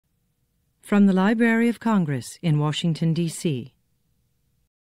From the Library of Congress in Washington, D.C.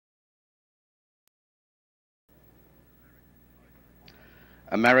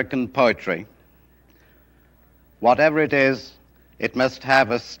 American poetry. Whatever it is, it must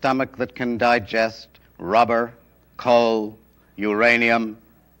have a stomach that can digest rubber, coal, uranium,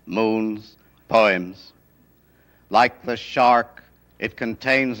 moons, poems. Like the shark, it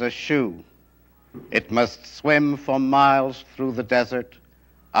contains a shoe. It must swim for miles through the desert,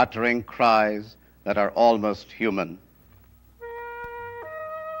 uttering cries that are almost human.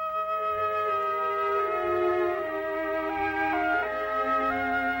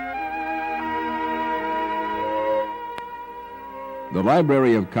 The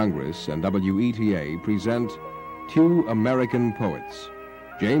Library of Congress and WETA present two American poets,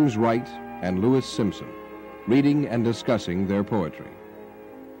 James Wright and Louis Simpson, reading and discussing their poetry.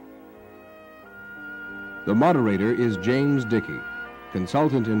 The moderator is James Dickey,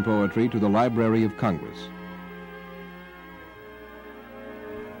 consultant in poetry to the Library of Congress.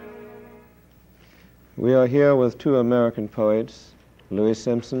 We are here with two American poets, Louis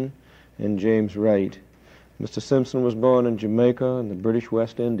Simpson and James Wright. Mr. Simpson was born in Jamaica in the British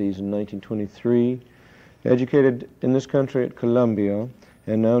West Indies in 1923, educated in this country at Columbia,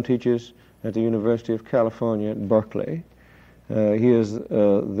 and now teaches at the University of California at Berkeley. He is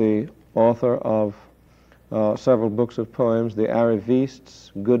the author of several books of poems, The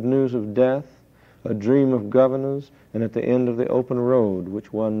Arrivistes, Good News of Death, A Dream of Governors, and At the End of the Open Road,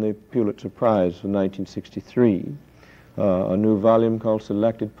 which won the Pulitzer Prize for 1963. A new volume called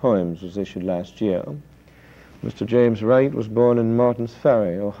Selected Poems was issued last year. Mr. James Wright was born in Martins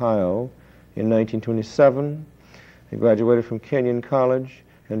Ferry, Ohio, in 1927. He graduated from Kenyon College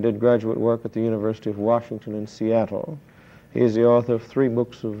and did graduate work at the University of Washington in Seattle. He is the author of 3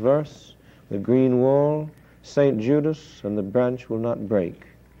 books of verse, The Green Wall, St. Judas, and The Branch Will Not Break.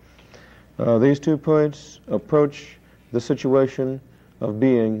 These two poets approach the situation of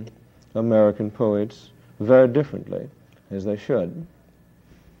being American poets very differently, as they should.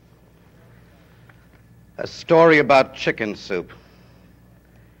 A story about chicken soup.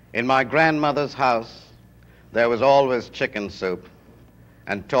 In my grandmother's house, there was always chicken soup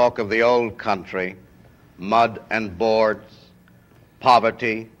and talk of the old country, mud and boards,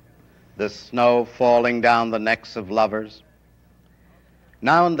 poverty, the snow falling down the necks of lovers.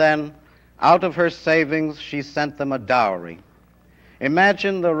 Now and then, out of her savings, she sent them a dowry.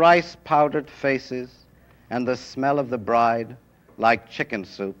 Imagine the rice-powdered faces and the smell of the bride like chicken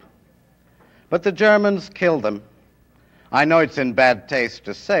soup. But the Germans killed them. I know it's in bad taste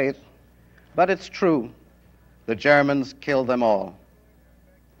to say it, but it's true. The Germans killed them all.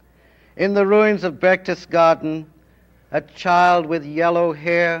 In the ruins of Berchtesgaden, a child with yellow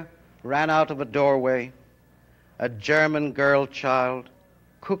hair ran out of a doorway. A German girl child,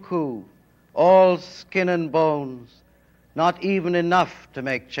 cuckoo, all skin and bones, not even enough to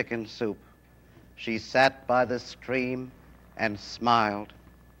make chicken soup. She sat by the stream and smiled.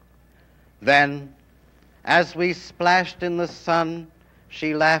 Then, as we splashed in the sun,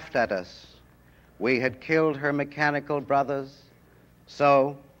 she laughed at us. We had killed her mechanical brothers,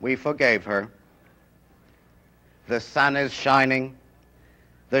 so we forgave her. The sun is shining.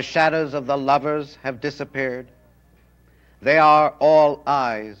 The shadows of the lovers have disappeared. They are all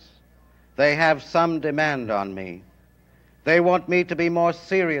eyes. They have some demand on me. They want me to be more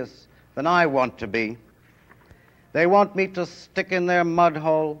serious than I want to be. They want me to stick in their mud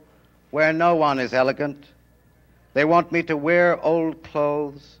hole where no one is elegant. They want me to wear old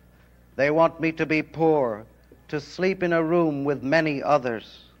clothes. They want me to be poor, to sleep in a room with many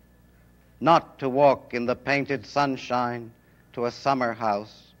others, not to walk in the painted sunshine to a summer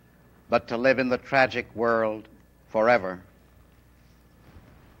house, but to live in the tragic world forever.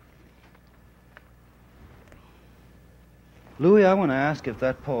 Louis, I want to ask if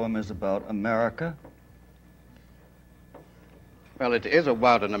that poem is about America. Well, it is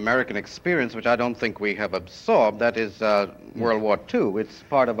about an American experience which I don't think we have absorbed. That is World War II. It's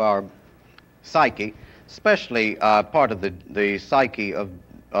part of our psyche, especially part of the psyche of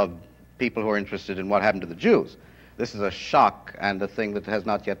people who are interested in what happened to the Jews. This is a shock and a thing that has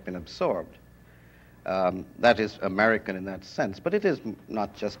not yet been absorbed. That is American in that sense, but it is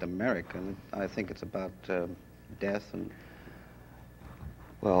not just American. I think it's about death and...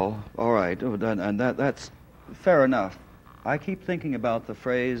 Well, all right, and that's fair enough. I keep thinking about the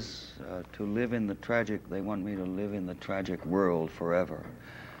phrase, to live in the tragic, they want me to live in the tragic world forever.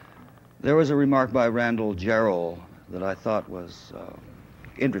 There was a remark by Randall Jarrell that I thought was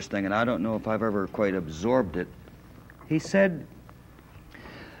interesting, and I don't know if I've ever quite absorbed it. He said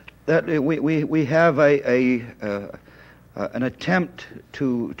that we have an attempt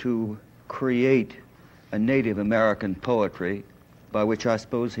to create a Native American poetry, by which I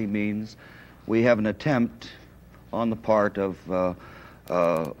suppose he means we have an attempt on the part of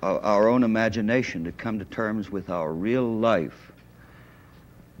our own imagination to come to terms with our real life.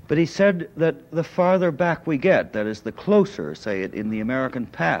 But he said that the farther back we get, that is, the closer, say it, in the American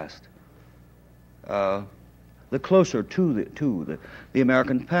past, the closer to the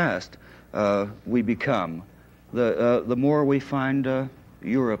American past we become, the more we find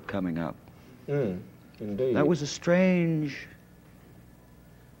Europe coming up. Indeed. That was a strange...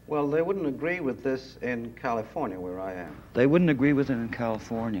 Well, they wouldn't agree with this in California, where I am. They wouldn't agree with it in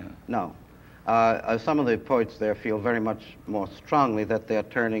California. No. Some of the poets there feel very much more strongly that they're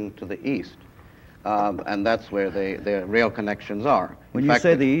turning to the east, and that's where their real connections are. When you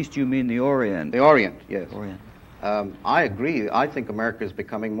say the east, you mean the Orient. The Orient, yes. Orient. I agree. I think America is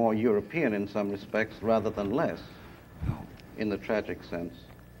becoming more European in some respects rather than less, in the tragic sense.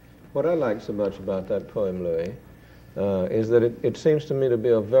 What I like so much about that poem, Louis, is that it seems to me to be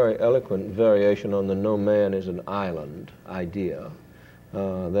a very eloquent variation on the no man is an island idea.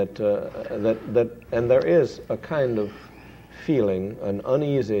 And there is a kind of feeling, an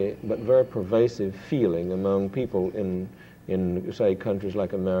uneasy but very pervasive feeling among people in say, countries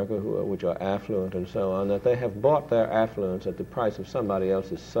like America, which are affluent and so on, that they have bought their affluence at the price of somebody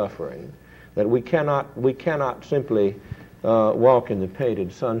else's suffering. That we cannot simply walk in the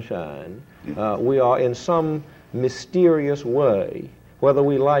painted sunshine. We are in some mysterious way, whether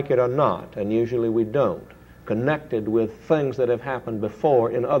we like it or not, and usually we don't, connected with things that have happened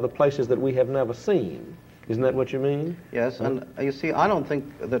before in other places that we have never seen. Isn't that what you mean? Yes, and you see, I don't think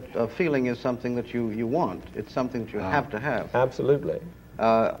that feeling is something that you want. It's something that you have to have. Absolutely.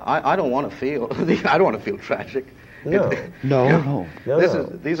 I don't want to feel, I don't want to feel tragic. No.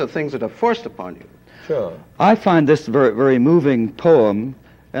 These are things that are forced upon you. Sure. I find this very, very moving poem,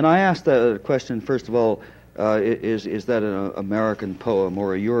 and I asked the question, first of all, is that an American poem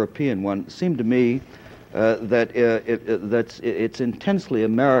or a European one? It seemed to me that it's intensely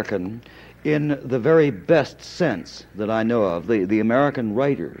American in the very best sense that I know of. The American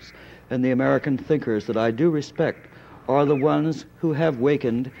writers and the American thinkers that I do respect are the ones who have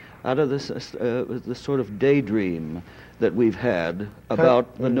wakened out of this sort of daydream that we've had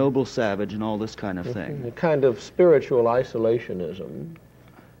about the noble savage and all this kind of thing. A kind of spiritual isolationism.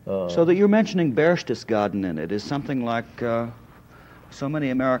 So that you're mentioning Berchtesgaden in it is something like so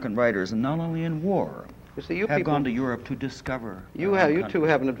many American writers, and not only in war, You see, you have people, gone to Europe to discover. You two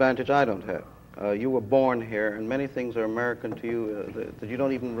have an advantage I don't have. You were born here, and many things are American to you that you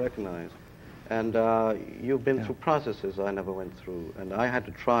don't even recognize. And you've been through processes I never went through, and I had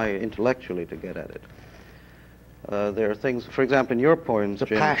to try intellectually to get at it. There are things, for example, in your poems, The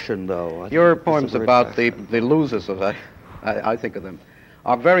Jim, passion, though. your poems about the losers, as I think of them,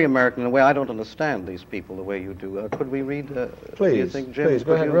 are very American in a way I don't understand these people the way you do. Could we read? Please, do you think, Jim, please,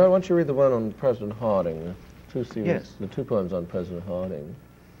 go ahead. Why don't you read the one on President Harding? Yes. The two poems on President Harding.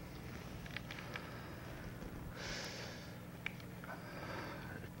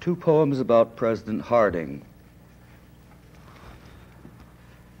 Two poems about President Harding.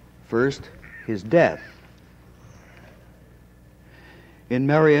 First, his death. In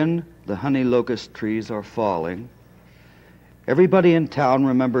Marion, the honey locust trees are falling. Everybody in town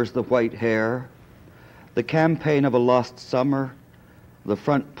remembers the white hair, the campaign of a lost summer, the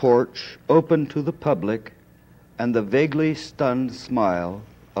front porch open to the public, and the vaguely stunned smile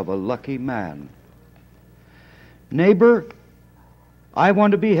of a lucky man. "Neighbor, I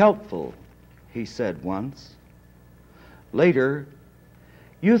want to be helpful," he said once. Later,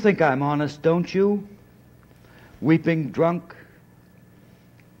 "You think I'm honest, don't you? Weeping drunk."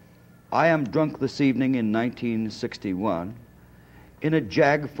 I am drunk this evening in 1961 in a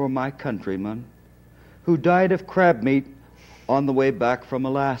jag for my countryman who died of crab meat on the way back from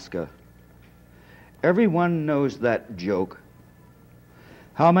Alaska. Everyone knows that joke.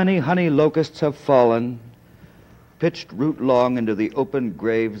 How many honey locusts have fallen, pitched root-long into the open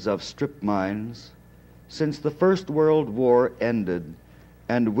graves of strip mines since the First World War ended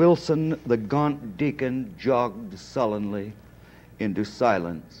and Wilson the gaunt deacon jogged sullenly into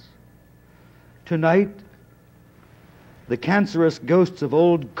silence. Tonight, the cancerous ghosts of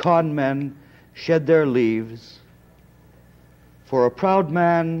old con men shed their leaves. For a proud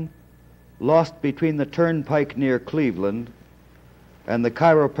man lost between the turnpike near Cleveland and the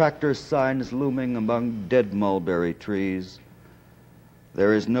chiropractor's signs looming among dead mulberry trees,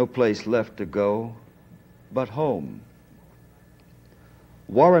 there is no place left to go but home.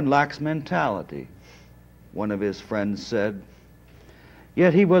 Warren lacks mentality, one of his friends said.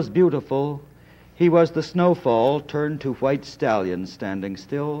 Yet he was beautiful. He was the snowfall turned to white stallion standing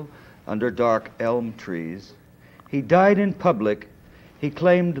still under dark elm trees. He died in public. He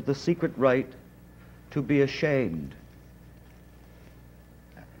claimed the secret right to be ashamed.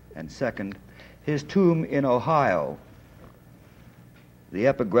 And second, his tomb in Ohio. The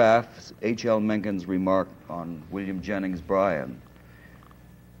epigraphs H.L. Mencken's remark on William Jennings Bryan.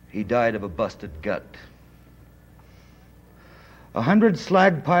 He died of a busted gut. 100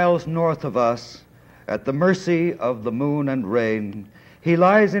 slag piles north of us, at the mercy of the moon and rain, he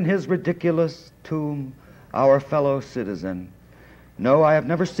lies in his ridiculous tomb, our fellow citizen. No, I have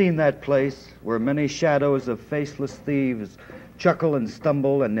never seen that place where many shadows of faceless thieves chuckle and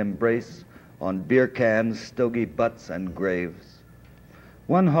stumble and embrace on beer cans, stogie butts, and graves.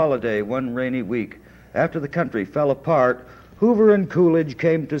 One holiday, one rainy week, after the country fell apart, Hoover and Coolidge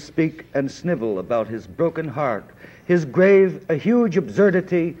came to speak and snivel about his broken heart. His grave, a huge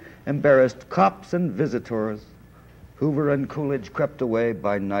absurdity, embarrassed cops and visitors. Hoover and Coolidge crept away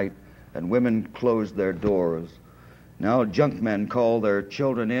by night, and women closed their doors. Now junkmen call their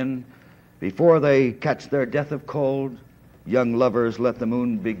children in. Before they catch their death of cold, young lovers let the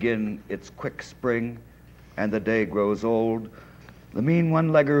moon begin its quick spring, and the day grows old. The mean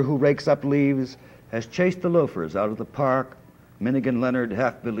one-legger who rakes up leaves has chased the loafers out of the park. Minnigan Leonard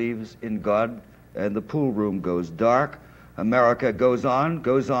half believes in God, and the pool room goes dark. America goes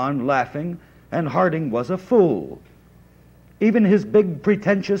on, laughing, and Harding was a fool. Even his big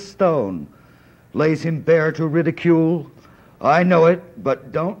pretentious stone lays him bare to ridicule. I know it,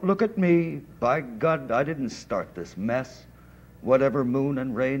 but don't look at me. By God, I didn't start this mess. Whatever moon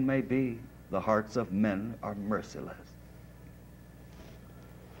and rain may be, the hearts of men are merciless.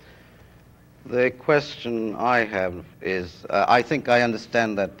 The question I have is, I think I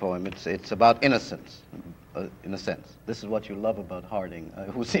understand that poem. It's about innocence, in a sense. This is what you love about Harding,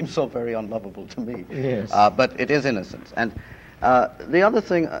 who seems so very unlovable to me. Yes. But it is innocence. And the other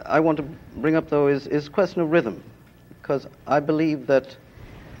thing I want to bring up, though, is question of rhythm, because I believe that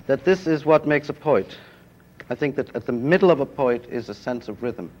this is what makes a poet. I think that at the middle of a poet is a sense of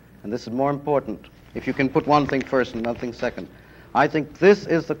rhythm, and this is more important. If you can put one thing first and nothing second, I think this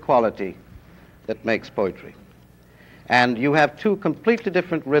is the quality that makes poetry. And you have two completely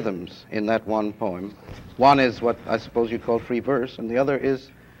different rhythms in that one poem. One is what I suppose you'd call free verse, and the other is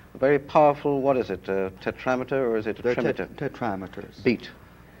a very powerful, what is it, a tetrameter, or is it a trimeter? Tetrameters. Beat.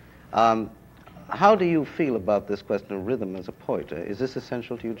 How do you feel about this question of rhythm as a poet? Is this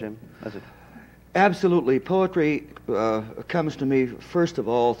essential to you, Jim? Absolutely. Poetry comes to me, first of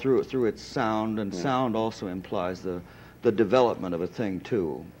all, through its sound, and sound also implies the development of a thing,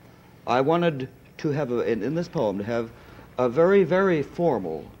 too. I wanted to have, in this poem, to have a very, very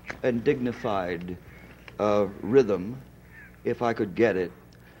formal and dignified rhythm, if I could get it,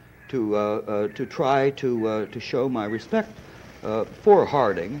 to try to show my respect for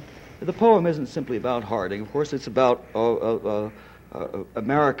Harding. The poem isn't simply about Harding. Of course, it's about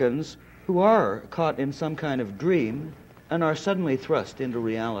Americans who are caught in some kind of dream and are suddenly thrust into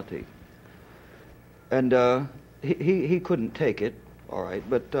reality. And he couldn't take it. All right,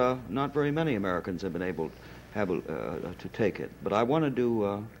 but not very many Americans have been able to take it. But I wanted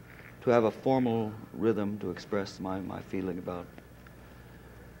to have a formal rhythm to express my feeling about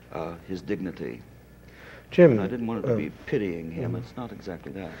his dignity. Jim, And I didn't want it to be pitying him. It's not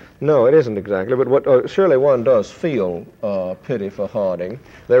exactly that. No, it isn't exactly. But what surely one does feel pity for Harding.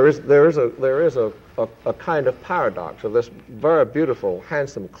 There is a kind of paradox of this very beautiful,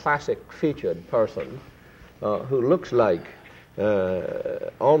 handsome, classic-featured person who looks like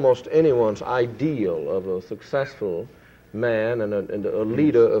almost anyone's ideal of a successful man and a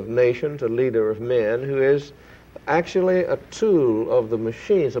leader of nations, a leader of men, who is actually a tool of the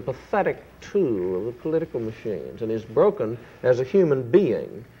machines, a pathetic tool of the political machines, and is broken as a human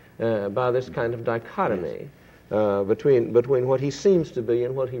being by this kind of dichotomy between what he seems to be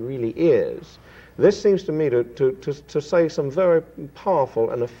and what he really is. This seems to me to say some very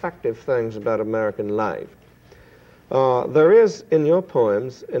powerful and effective things about American life. There is in your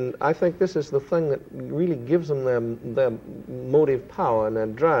poems, and I think this is the thing that really gives them their motive power and their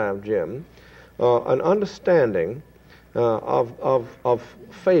drive, Jim, an understanding of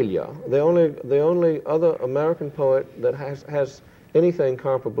failure. The only other American poet that has anything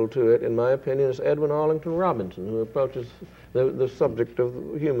comparable to it, in my opinion, is Edwin Arlington Robinson, who approaches the subject of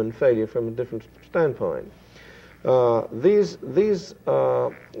human failure from a different standpoint. These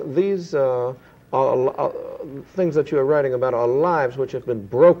things that you are writing about are lives which have been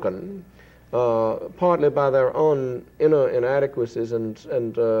broken, partly by their own inner inadequacies and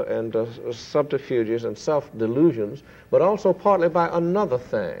subterfuges and self-delusions, but also partly by another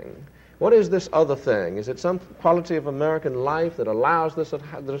thing, What is this other thing? Is it some quality of American life that allows this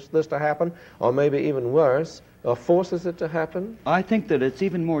to happen, or maybe even worse, or forces it to happen? I think that it's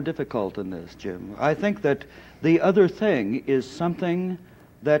even more difficult than this, Jim. I think that the other thing is something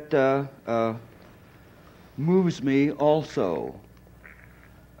that moves me also.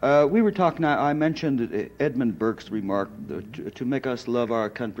 We were talking, I mentioned Edmund Burke's remark, to make us love our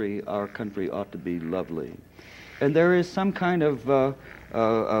country ought to be lovely. And there is some kind of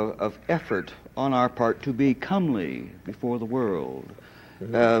effort on our part to be comely before the world.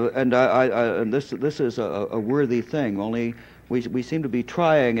 And this is a worthy thing, only we seem to be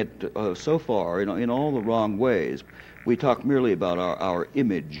trying it so far in all the wrong ways. We talk merely about our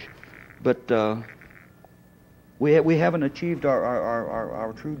image, but we haven't achieved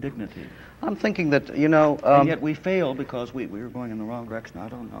our true dignity. I'm thinking that, and yet we fail because we were going in the wrong direction. I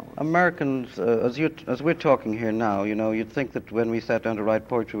don't know. Americans, as we're talking here now, you'd think that when we sat down to write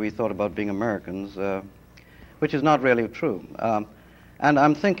poetry, we thought about being Americans, which is not really true. And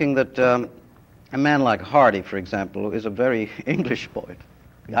I'm thinking that a man like Hardy, for example, is a very English poet.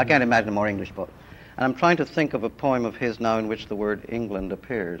 I can't imagine a more English poet. And I'm trying to think of a poem of his now in which the word England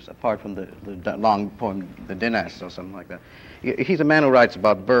appears, apart from the long poem, The Dinas, or something like that. He's a man who writes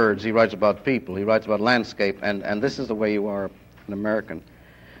about birds, he writes about people, he writes about landscape, and this is the way you are an American.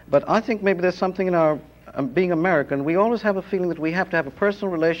 But I think maybe there's something in our being American. We always have a feeling that we have to have a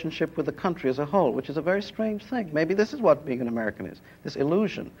personal relationship with the country as a whole, which is a very strange thing. Maybe this is what being an American is, this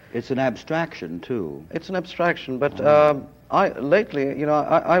illusion. It's an abstraction, too. It's an abstraction, but lately,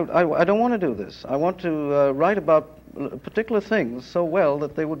 I don't want to do this. I want to write about particular things so well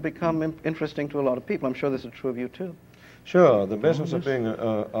that they would become interesting to a lot of people. I'm sure this is true of you, too. Sure. The business of being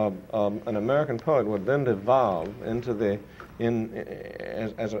an American poet would then devolve into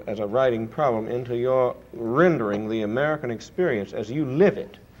as a writing problem into your rendering the American experience as you live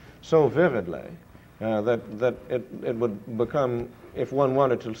it so vividly that it would become, if one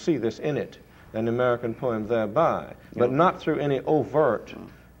wanted to see this in it, an American poem thereby, but not through any overt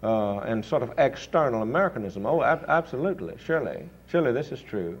and sort of external Americanism. Oh, absolutely, surely this is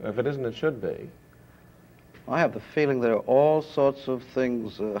true. If it isn't, it should be. I have the feeling there are all sorts of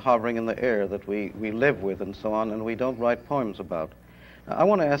things hovering in the air that we live with and so on, and we don't write poems about. Now, I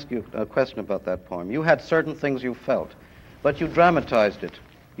want to ask you a question about that poem. You had certain things you felt, but you dramatized it.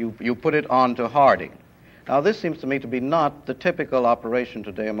 You put it on to Hardy. Now, this seems to me to be not the typical operation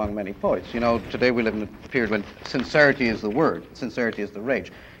today among many poets. Today we live in a period when sincerity is the word, sincerity is the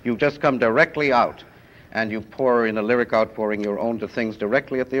rage. You just come directly out, and you pour in a lyric outpouring your own to things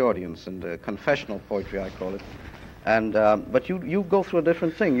directly at the audience, and confessional poetry, I call it. And but you go through a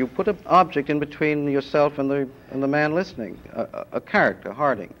different thing. You put an object in between yourself and the man listening, a character,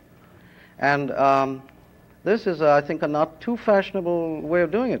 Harding. And this is, I think, a not too fashionable way of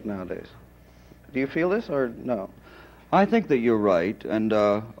doing it nowadays. Do you feel this, or no? I think that you're right, and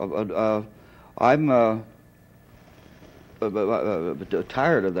I'm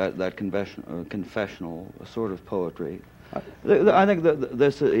tired of that confessional sort of poetry. I think that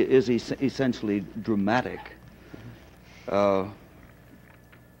this is essentially dramatic. But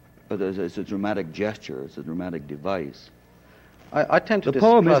it's a dramatic gesture. It's a dramatic device. I tend to The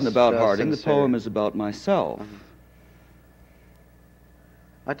poem distrust, isn't about Harding. The sincerity. poem is about myself.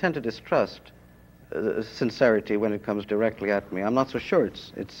 I tend to distrust sincerity when it comes directly at me. I'm not so sure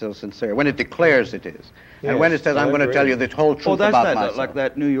it's so sincere. When it declares it is. And when it says, I'm going to tell you the whole truth about myself. Like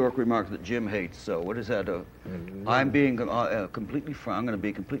that New York remark that Jim hates. So what is that? I'm being completely frank. I'm going to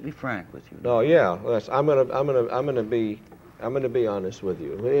be completely frank with you. No, yeah. I'm going to be honest with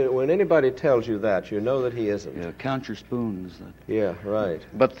you. When anybody tells you that, you know that he isn't. Yeah, count your spoons. Yeah, right.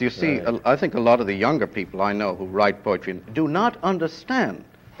 But you see, right. I think a lot of the younger people I know who write poetry do not understand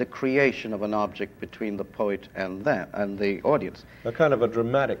the creation of an object between the poet and the audience. A kind of a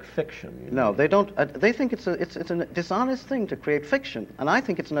dramatic fiction. No, they don't. They think it's a dishonest thing to create fiction, and I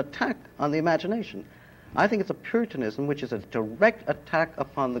think it's an attack on the imagination. I think it's a Puritanism, which is a direct attack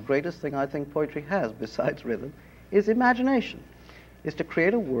upon the greatest thing I think poetry has, besides rhythm, is imagination. Is to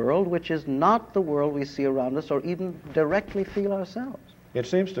create a world which is not the world we see around us, or even directly feel ourselves. It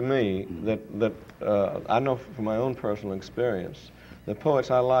seems to me that I know from my own personal experience, the poets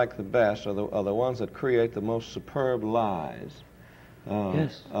I like the best are the ones that create the most superb lies.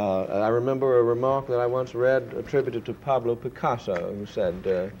 Yes. I remember a remark that I once read attributed to Pablo Picasso, who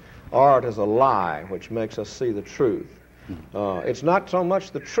said, art is a lie which makes us see the truth. It's not so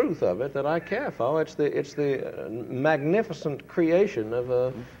much the truth of it that I care for. It's the magnificent creation of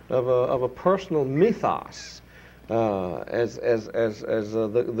a personal mythos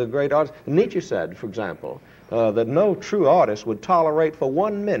the great artist. Nietzsche said, for example, that no true artist would tolerate for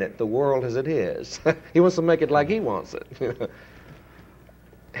 1 minute the world as it is. He wants to make it like he wants it.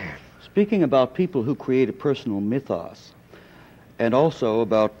 Speaking about people who create a personal mythos, and also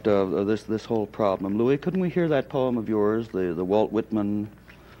about this whole problem, Louis, couldn't we hear that poem of yours, the Walt Whitman?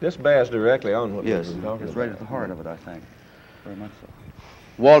 This bears directly on what yes, we've been talking it's about. right at the heart of it, I think. Very much so.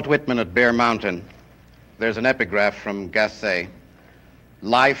 Walt Whitman at Bear Mountain. There's an epigraph from Gasset.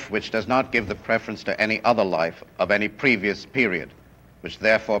 Life which does not give the preference to any other life of any previous period, which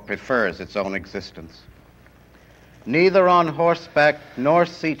therefore prefers its own existence. Neither on horseback nor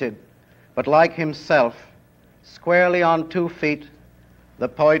seated, but like himself, squarely on 2 feet, the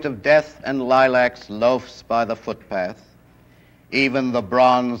poet of death and lilacs loafs by the footpath. Even the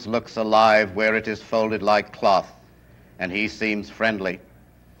bronze looks alive where it is folded like cloth, and he seems friendly.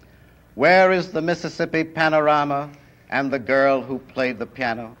 Where is the Mississippi panorama and the girl who played the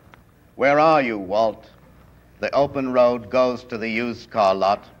piano? Where are you, Walt? The open road goes to the used car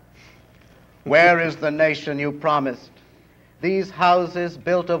lot. Where is the nation you promised? These houses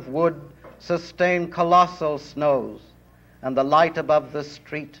built of wood sustain colossal snows, and the light above the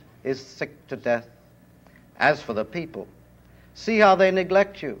street is sick to death. As for the people, see how they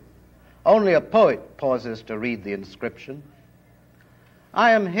neglect you. Only a poet pauses to read the inscription.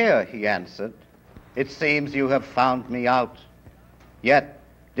 I am here, he answered. It seems you have found me out. Yet,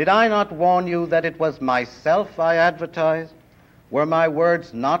 did I not warn you that it was myself I advertised? Were my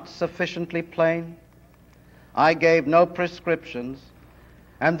words not sufficiently plain? I gave no prescriptions,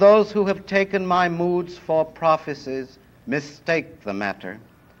 and those who have taken my moods for prophecies mistake the matter.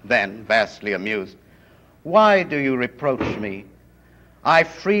 Then, vastly amused, why do you reproach me? I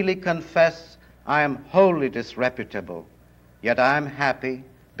freely confess I am wholly disreputable, yet I am happy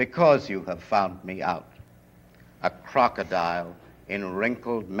because you have found me out. A crocodile in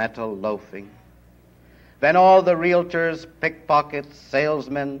wrinkled metal loafing. Then all the realtors, pickpockets,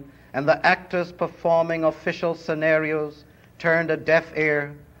 salesmen, and the actors performing official scenarios turned a deaf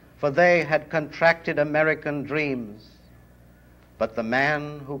ear, for they had contracted American dreams. But the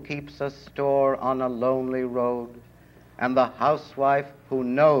man who keeps a store on a lonely road, and the housewife who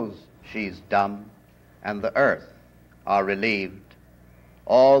knows she's dumb, and the earth are relieved.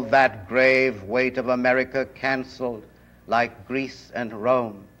 All that grave weight of America canceled like Greece and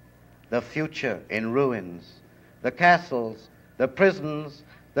Rome, the future in ruins, the castles, the prisons,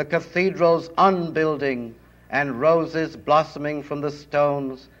 the cathedrals unbuilding, and roses blossoming from the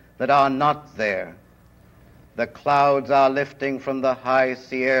stones that are not there. The clouds are lifting from the high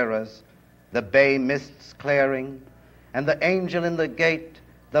Sierras, the bay mists clearing, and the angel in the gate,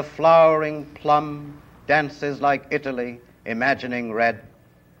 the flowering plum, dances like Italy, imagining red.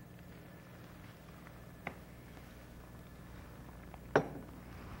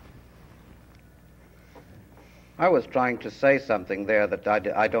 I was trying to say something there that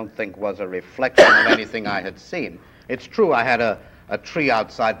I don't think was a reflection of anything I had seen. It's true I had a tree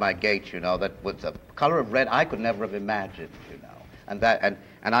outside my gate, you know, that was the color of red I could never have imagined, you know.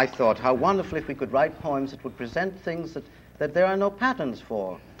 And I thought how wonderful if we could write poems that would present things that there are no patterns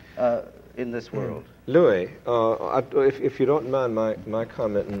for in this world. Louis, if you don't mind my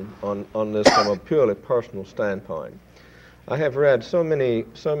commenting on this from a purely personal standpoint, I have read so many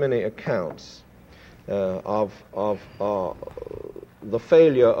accounts of the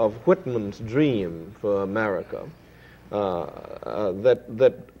failure of Whitman's dream for America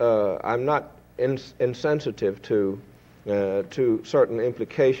that I'm not insensitive to certain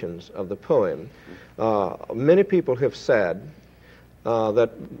implications of the poem. Many people have said that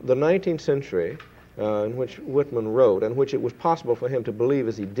the 19th century in which Whitman wrote, and which it was possible for him to believe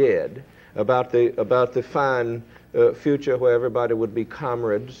as he did, about the fine future where everybody would be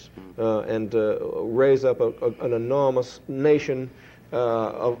comrades and raise up an enormous nation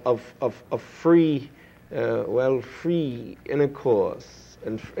of free intercourse,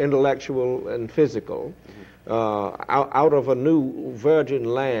 and intellectual and physical, out of a new virgin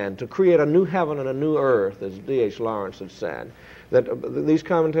land, to create a new heaven and a new earth, as D.H. Lawrence had said. That these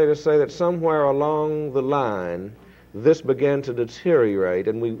commentators say that somewhere along the line, this began to deteriorate,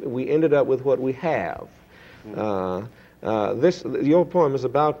 and we ended up with what we have. Your poem is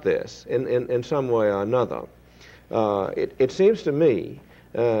about this in some way or another. It seems to me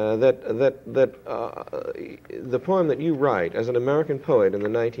that the poem that you write as an American poet in the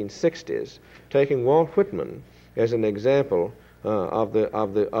 1960s, taking Walt Whitman as an example of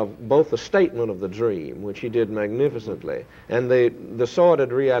both the statement of the dream, which he did magnificently, and the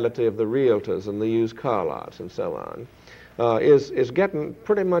sordid reality of the realtors and the used car lots and so on. is getting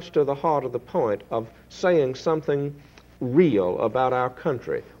pretty much to the heart of the point of saying something real about our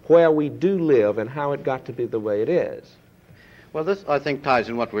country, where we do live and how it got to be the way it is. Well, this, I think, ties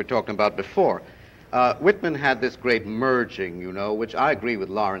in what we were talking about before. Whitman had this great merging, you know, which I agree with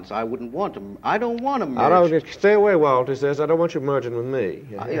Lawrence. I wouldn't want to. I don't want to merge. Stay away, Walt. He says, I don't want you merging with me.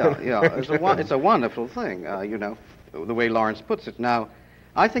 Yeah. It's a wonderful thing, you know, the way Lawrence puts it. Now,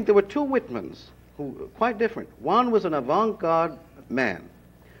 I think there were two Whitmans who quite different. One was an avant-garde man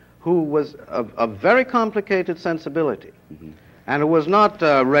who was a very complicated sensibility, and who was not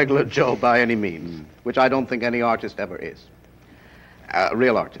regular Joe by any means, which I don't think any artist ever is, a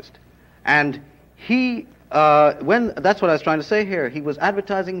real artist. And he, that's what I was trying to say here, he was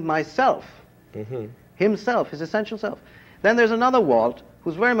advertising myself, himself, his essential self. Then there's another Walt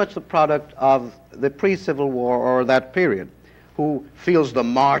who's very much the product of the pre-Civil War or that period, who feels the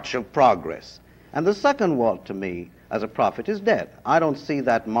march of progress. And the second Walt, to me, as a prophet, is dead. I don't see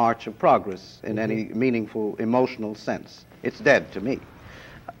that march of progress in any meaningful, emotional sense. It's dead to me.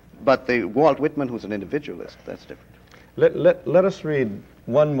 But the Walt Whitman, who's an individualist, that's different. Let us read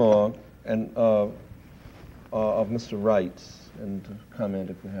one more and of Mr. Wright's and comment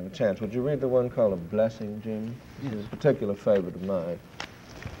if we have a chance. Would you read the one called A Blessing, Jim? This is a particular favorite of mine.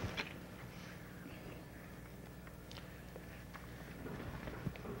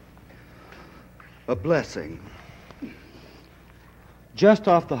 A blessing. Just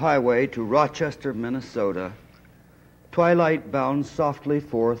off the highway to Rochester, Minnesota, twilight bounds softly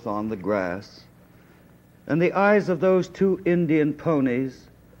forth on the grass, and the eyes of those two Indian ponies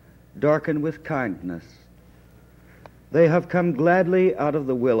darken with kindness. They have come gladly out of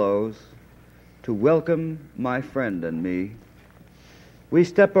the willows to welcome my friend and me. We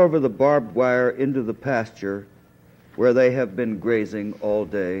step over the barbed wire into the pasture where they have been grazing all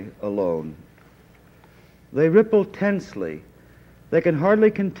day alone. They ripple tensely. They can hardly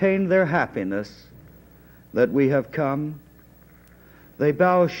contain their happiness that we have come. They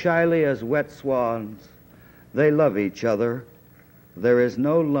bow shyly as wet swans. They love each other. There is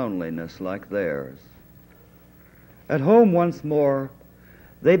no loneliness like theirs. At home once more,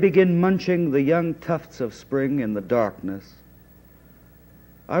 they begin munching the young tufts of spring in the darkness.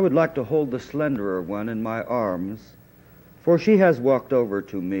 I would like to hold the slenderer one in my arms, for she has walked over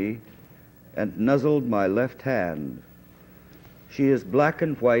to me and nuzzled my left hand. She is black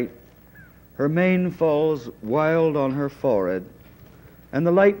and white, her mane falls wild on her forehead, and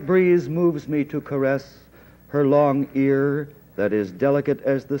the light breeze moves me to caress her long ear that is delicate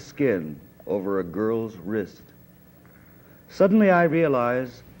as the skin over a girl's wrist. Suddenly I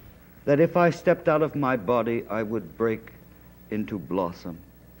realize that if I stepped out of my body, I would break into blossom.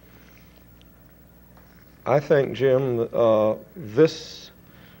 I think, Jim, this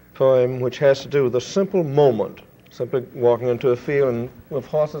poem, which has to do with a simple moment, simply walking into a field and with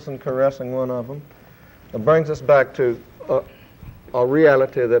horses and caressing one of them, brings us back to a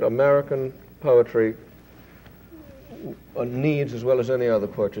reality that American poetry needs as well as any other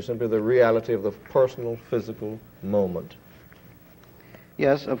poetry, simply the reality of the personal, physical moment.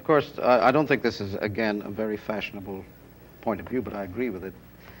 Yes, of course, I don't think this is, again, a very fashionable point of view, but I agree with it.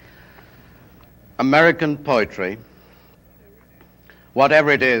 American poetry, whatever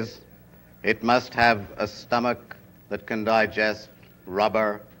it is, it must have a stomach that can digest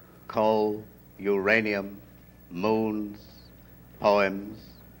rubber, coal, uranium, moons, poems.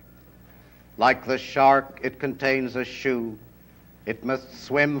 Like the shark, it contains a shoe. It must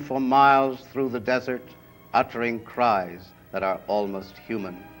swim for miles through the desert, uttering cries that are almost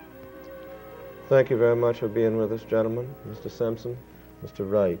human. Thank you very much for being with us, gentlemen. Mr. Simpson, Mr.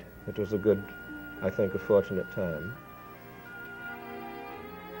 Wright. It was a good, I think, a fortunate time.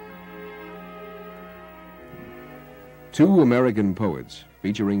 Two American Poets,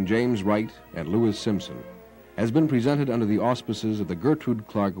 featuring James Wright and Louis Simpson, has been presented under the auspices of the Gertrude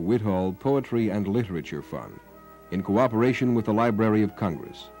Clark Whitall Poetry and Literature Fund, in cooperation with the Library of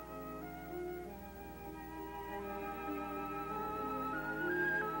Congress.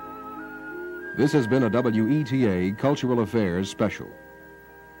 This has been a WETA Cultural Affairs Special.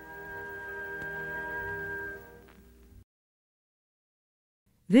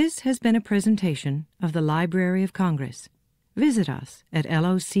 This has been a presentation of the Library of Congress. Visit us at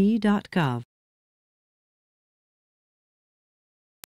loc.gov.